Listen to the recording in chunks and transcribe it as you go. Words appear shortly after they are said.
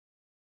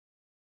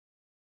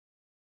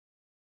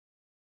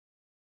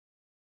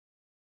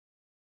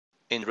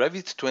In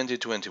Revit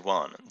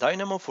 2021,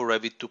 Dynamo for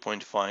Revit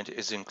 2.5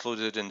 is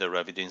included in the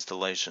Revit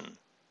installation.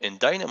 In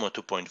Dynamo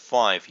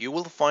 2.5, you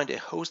will find a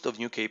host of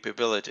new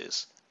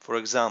capabilities. For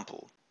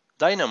example,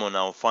 Dynamo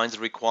now finds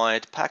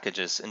required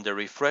packages in the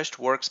refreshed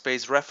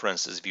Workspace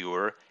References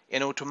viewer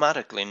and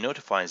automatically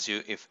notifies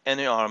you if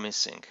any are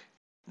missing.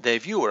 The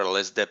viewer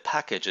lists the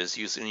packages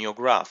used in your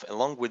graph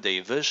along with the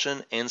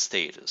version and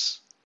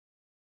status.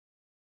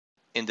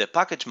 In the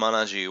Package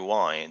Manager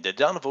UI, the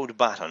downvote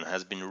button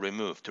has been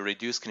removed to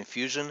reduce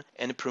confusion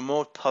and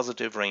promote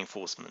positive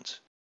reinforcement.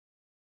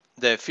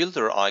 The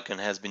filter icon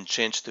has been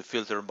changed to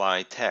filter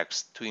by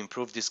text to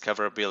improve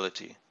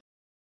discoverability.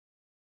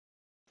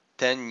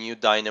 10 new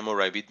Dynamo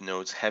Revit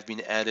nodes have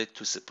been added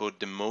to support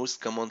the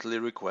most commonly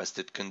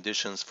requested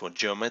conditions for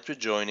geometry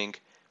joining,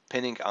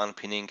 pinning,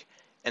 unpinning,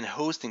 and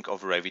hosting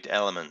of Revit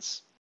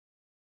elements.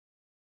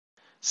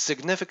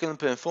 Significant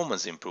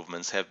performance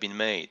improvements have been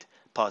made,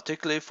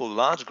 particularly for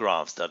large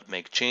graphs that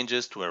make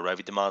changes to a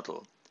Revit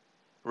model.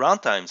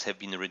 Runtimes have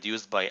been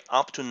reduced by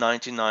up to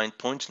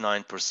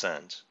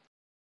 99.9%.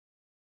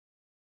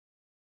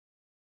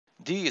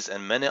 These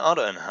and many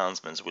other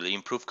enhancements will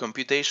improve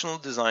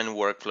computational design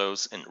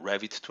workflows in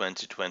Revit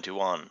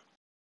 2021.